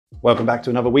Welcome back to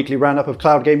another weekly roundup of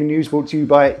cloud gaming news brought to you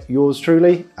by yours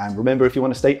truly. And remember, if you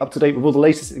want to stay up to date with all the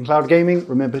latest in cloud gaming,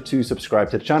 remember to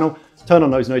subscribe to the channel, turn on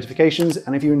those notifications,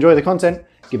 and if you enjoy the content,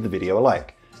 give the video a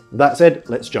like. With that said,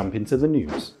 let's jump into the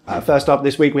news. First up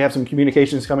this week, we have some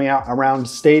communications coming out around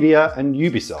Stadia and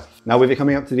Ubisoft. Now, with it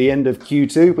coming up to the end of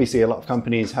Q2, we see a lot of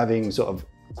companies having sort of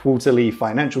quarterly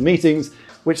financial meetings,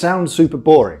 which sounds super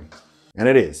boring. And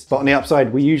it is. But on the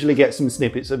upside, we usually get some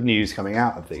snippets of news coming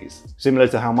out of these. Similar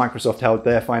to how Microsoft held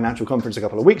their financial conference a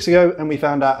couple of weeks ago, and we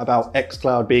found out about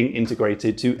xCloud being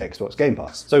integrated to Xbox Game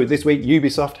Pass. So this week,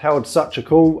 Ubisoft held such a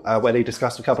call where they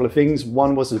discussed a couple of things.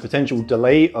 One was the potential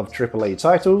delay of AAA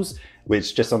titles,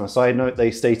 which, just on a side note, they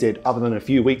stated other than a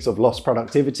few weeks of lost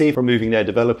productivity from moving their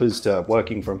developers to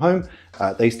working from home,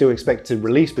 they still expect to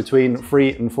release between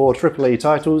 3 and 4 AAA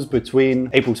titles between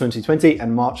April 2020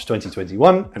 and March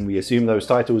 2021, and we assume those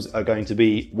titles are going to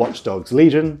be Watch Dogs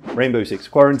Legion, Rainbow Six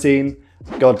Quarantine,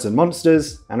 Gods and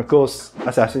Monsters, and of course,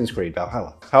 Assassin's Creed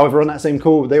Valhalla. However, on that same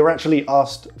call, they were actually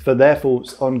asked for their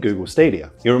thoughts on Google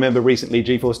Stadia. You remember recently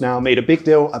GeForce Now made a big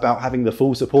deal about having the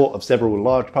full support of several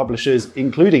large publishers,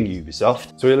 including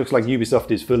Ubisoft. So it looks like Ubisoft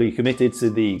is fully committed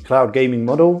to the cloud gaming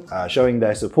model, showing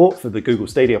their support for the Google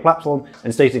Stadia platform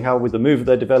and stating how with the move of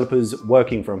their developers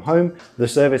working from home, the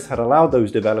service had allowed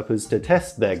those developers to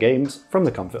test their games from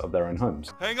the comfort of their own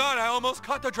homes. Hang on, I almost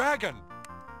caught the dragon!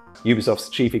 Ubisoft's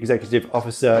Chief Executive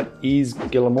Officer Yves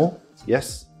Guillemot,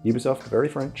 yes, Ubisoft, very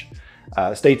French,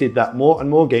 stated that more and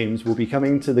more games will be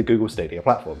coming to the Google Stadia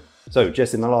platform. So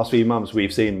just in the last few months,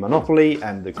 we've seen Monopoly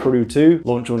and The Crew 2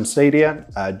 launch on Stadia,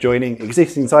 joining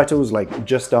existing titles like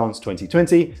Just Dance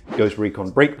 2020, Ghost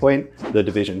Recon Breakpoint, The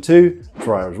Division 2,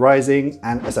 Trials Rising,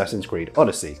 and Assassin's Creed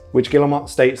Odyssey, which Guillemot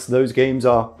states those games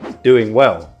are doing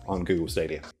well on Google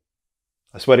Stadia.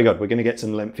 I swear to God, we're going to get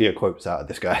some lengthier quotes out of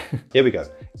this guy. Here we go.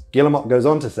 Guillemot goes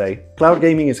on to say, cloud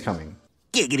gaming is coming.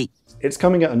 Giggity. It's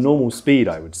coming at a normal speed,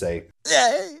 I would say.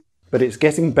 But it's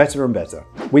getting better and better.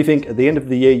 We think at the end of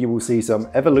the year you will see some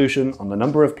evolution on the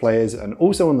number of players and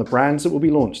also on the brands that will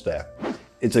be launched there.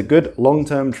 It's a good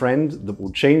long-term trend that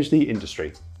will change the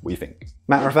industry, we think.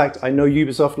 Matter of fact, I know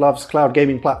Ubisoft loves cloud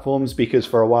gaming platforms because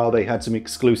for a while they had some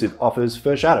exclusive offers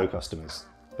for Shadow customers.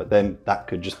 But then that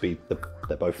could just be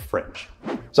they're both French.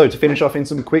 So to finish off in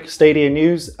some quick Stadia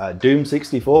news, Doom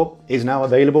 64 is now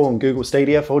available on Google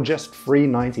Stadia for just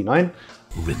 $3.99.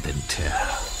 Rip and tear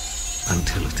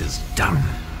until it is done.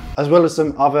 As well as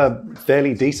some other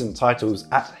fairly decent titles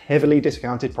at heavily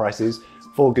discounted prices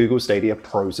for Google Stadia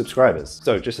Pro subscribers.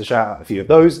 So just to shout out a few of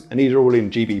those, and these are all in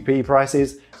GBP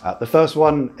prices. The first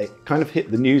one, it kind of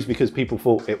hit the news because people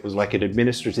thought it was like an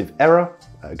administrative error.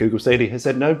 Google Stadia has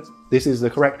said, no, this is the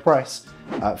correct price.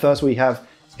 First we have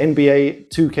NBA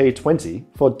 2K20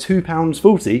 for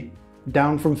 £2.40,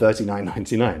 down from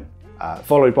 $39.99.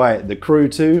 Followed by The Crew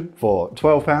 2 for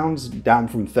 £12, down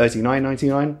from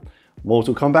 $39.99.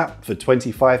 Mortal Kombat for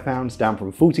 £25, down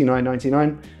from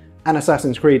 $49.99. And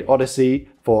Assassin's Creed Odyssey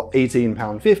for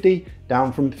 £18.50,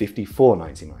 down from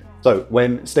 $54.99. So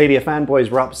when Stadia fanboys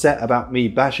were upset about me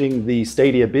bashing the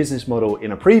Stadia business model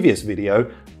in a previous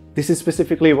video, this is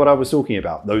specifically what I was talking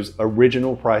about, those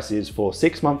original prices for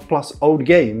 6-month plus old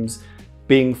games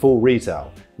being full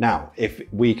retail. Now, if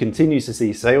we continue to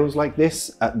see sales like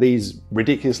this at these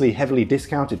ridiculously heavily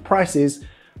discounted prices,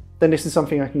 then this is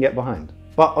something I can get behind.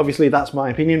 But obviously that's my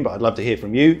opinion, but I'd love to hear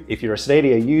from you. If you're a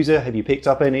Stadia user, have you picked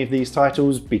up any of these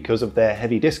titles because of their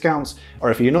heavy discounts?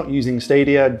 Or if you're not using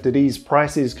Stadia, do these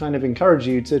prices kind of encourage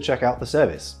you to check out the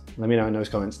service? Let me know in those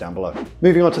comments down below.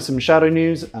 Moving on to some Shadow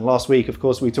news, and last week, of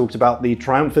course, we talked about the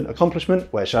triumphant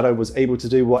accomplishment where Shadow was able to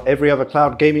do what every other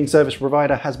cloud gaming service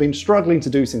provider has been struggling to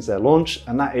do since their launch,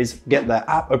 and that is get their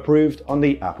app approved on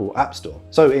the Apple App Store.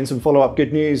 So in some follow-up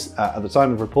good news, at the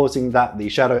time of reporting that the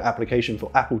Shadow application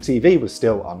for Apple TV was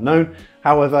still unknown.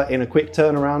 However, in a quick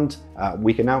turnaround,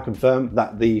 we can now confirm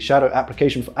that the Shadow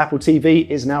application for Apple TV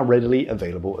is now readily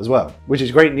available as well, which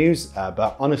is great news.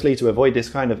 But honestly, to avoid this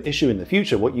kind of issue in the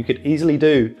future, what you could easily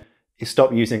do is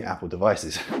stop using Apple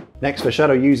devices. Next, for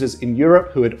Shadow users in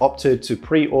Europe who had opted to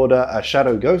pre-order a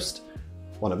Shadow Ghost,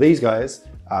 one of these guys,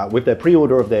 with their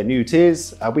pre-order of their new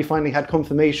tiers, we finally had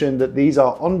confirmation that these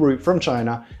are en route from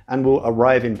China and will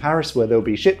arrive in Paris, where they'll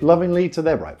be shipped lovingly to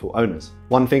their rightful owners.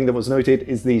 One thing that was noted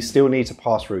is these still need to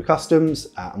pass through customs,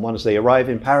 and once they arrive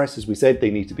in Paris, as we said, they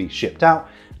need to be shipped out.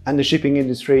 And the shipping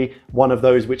industry, one of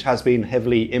those which has been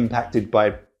heavily impacted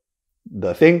by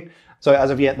the thing. So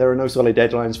as of yet, there are no solid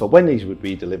deadlines for when these would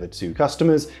be delivered to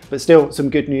customers, but still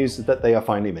some good news that they are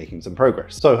finally making some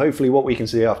progress. So hopefully what we can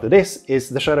see after this is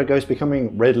the Shadow Ghost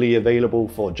becoming readily available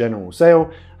for general sale,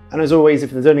 And as always,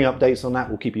 if there's any updates on that,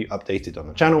 we'll keep you updated on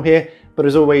the channel here. But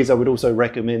as always, I would also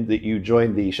recommend that you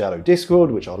join the Shadow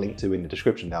Discord, which I'll link to in the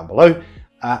description down below.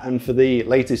 And for the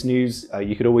latest news,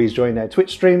 you could always join their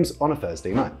Twitch streams on a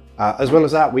Thursday night. As well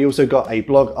as that, we also got a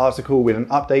blog article with an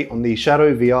update on the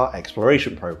Shadow VR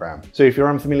Exploration Program. So if you're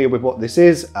unfamiliar with what this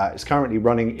is, it's currently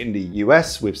running in the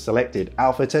US with selected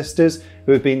alpha testers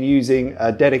who have been using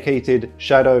a dedicated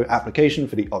Shadow application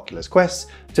for the Oculus Quest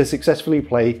to successfully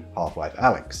play Half-Life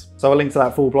Alyx. So I'll link to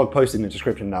that full blog post in the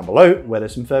description down below, where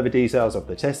there's some further details of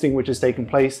the testing which has taken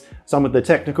place, some of the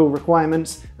technical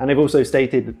requirements, and they've also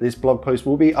stated that this blog post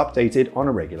will be updated on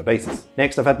a regular basis.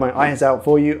 Next, I've had my eyes out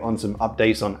for you on some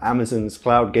updates on Amazon's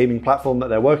cloud gaming platform that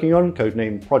they're working on,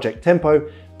 codenamed Project Tempo,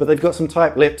 but they've got some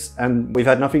tight lips and we've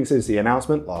had nothing since the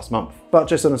announcement last month. But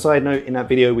just on a side note, in that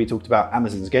video we talked about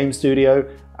Amazon's game studio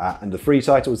and the 3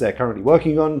 titles they're currently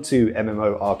working on, 2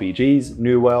 MMORPGs,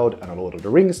 New World and a Lord of the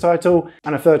Rings title,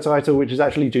 and a 3rd title which is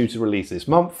actually due to release this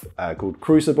month called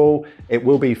Crucible. It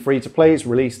will be free to play, it's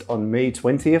released on May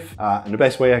 20th, and the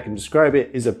best way I can describe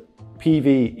it is a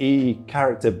PvE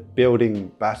character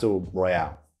building battle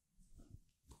royale.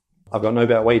 I've got no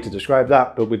better way to describe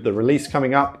that, but with the release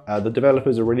coming up, the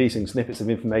developers are releasing snippets of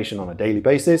information on a daily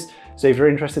basis. So if you're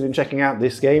interested in checking out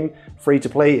this game, free to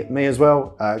play, may as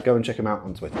well go and check them out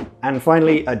on Twitter. And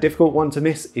finally, a difficult one to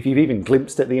miss, if you've even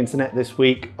glimpsed at the internet this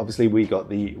week, obviously we got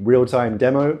the real-time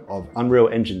demo of Unreal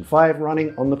Engine 5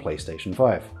 running on the PlayStation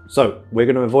 5. So we're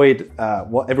going to avoid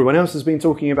what everyone else has been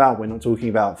talking about. We're not talking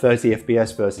about 30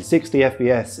 FPS versus 60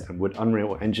 FPS, and would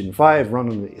Unreal Engine 5 run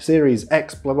on the Series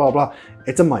X, blah, blah, blah.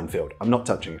 It's a minefield. I'm not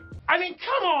touching it. I mean,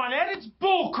 come on, Ed, it's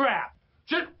bullcrap.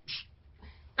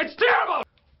 It's terrible.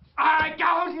 I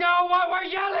don't know what we're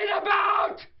yelling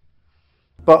about.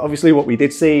 But obviously what we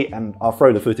did see, and I'll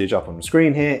throw the footage up on the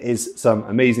screen here, is some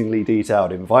amazingly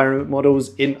detailed environment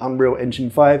models in Unreal Engine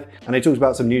 5. And they talked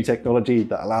about some new technology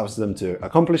that allows them to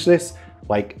accomplish this,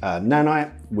 like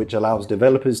Nanite, which allows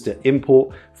developers to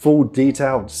import full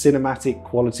detailed cinematic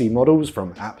quality models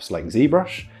from apps like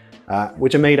ZBrush,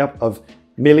 which are made up of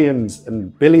millions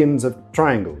and billions of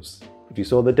triangles. If you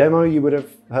saw the demo, you would have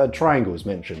heard triangles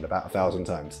mentioned about 1,000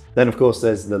 times. Then of course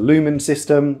there's the Lumen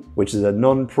system, which is a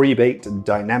non-pre-baked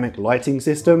dynamic lighting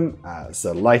system.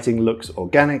 So lighting looks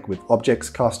organic with objects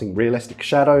casting realistic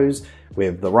shadows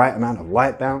with the right amount of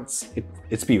light bounce.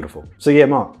 It's beautiful. So yeah,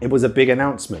 Mark, it was a big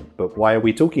announcement, but why are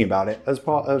we talking about it as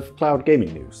part of cloud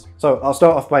gaming news? So I'll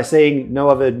start off by saying no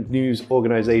other news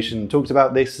organization talked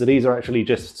about this, so these are actually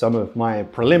just some of my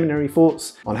preliminary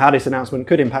thoughts on how this announcement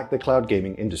could impact the cloud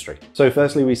gaming industry. So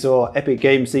firstly, we saw Epic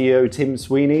Games CEO Tim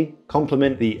Sweeney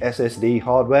compliment the SSD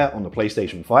hardware on the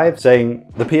PlayStation 5, saying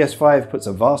the PS5 puts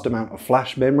a vast amount of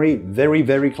flash memory very,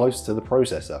 very close to the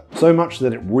processor. So much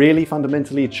that it really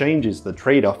fundamentally changes the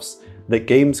trade-offs that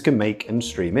games can make and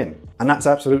stream in. And that's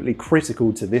absolutely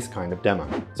critical to this kind of demo.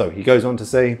 So he goes on to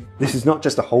say, this is not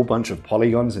just a whole bunch of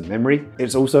polygons in memory,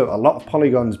 it's also a lot of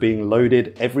polygons being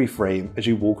loaded every frame as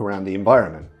you walk around the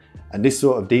environment. And this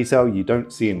sort of detail you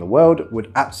don't see in the world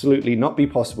would absolutely not be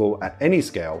possible at any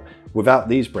scale without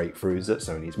these breakthroughs that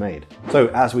Sony's made. So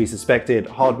as we suspected,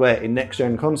 hardware in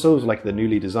next-gen consoles like the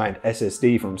newly designed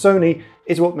SSD from Sony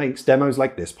is what makes demos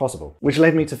like this possible. Which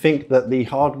led me to think that the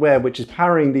hardware which is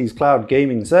powering these cloud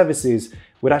gaming services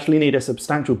would actually need a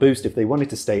substantial boost if they wanted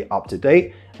to stay up to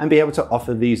date and be able to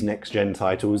offer these next-gen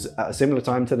titles at a similar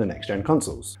time to the next-gen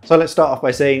consoles. So let's start off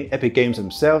by saying Epic Games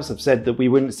themselves have said that we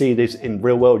wouldn't see this in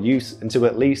real-world use until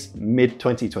at least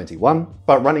mid-2021.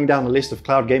 But running down the list of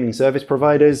cloud gaming service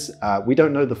providers, we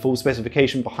don't know the full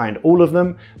specification behind all of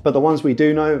them, but the ones we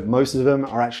do know, most of them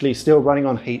are actually still running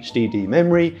on HDD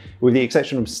memory, with the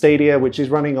exception of Stadia, which is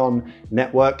running on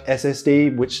network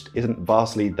SSD, which isn't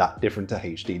vastly that different to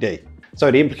HDD. So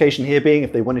the implication here being,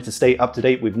 if they wanted to stay up to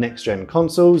date with next-gen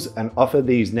consoles and offer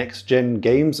these next-gen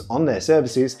games on their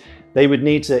services, they would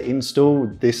need to install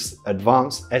this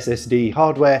advanced SSD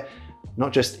hardware,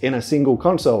 not just in a single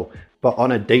console, but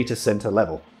on a data center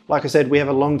level. Like I said, we have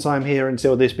a long time here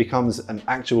until this becomes an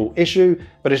actual issue,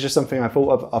 but it's just something I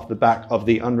thought of off the back of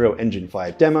the Unreal Engine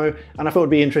 5 demo, and I thought it'd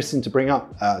be interesting to bring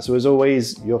up. So as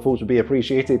always, your thoughts would be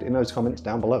appreciated in those comments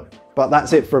down below. But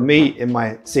that's it from me in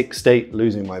my sick state,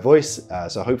 losing my voice.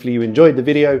 So hopefully you enjoyed the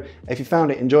video. If you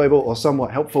found it enjoyable or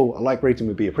somewhat helpful, a like rating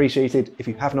would be appreciated. If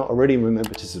you have not already,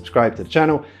 remember to subscribe to the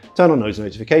channel, turn on those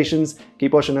notifications,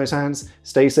 keep washing those hands,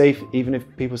 stay safe, even if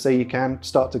people say you can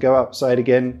start to go outside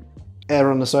again. Err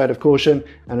on the side of caution,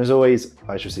 and as always,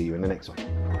 I shall see you in the next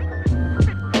one.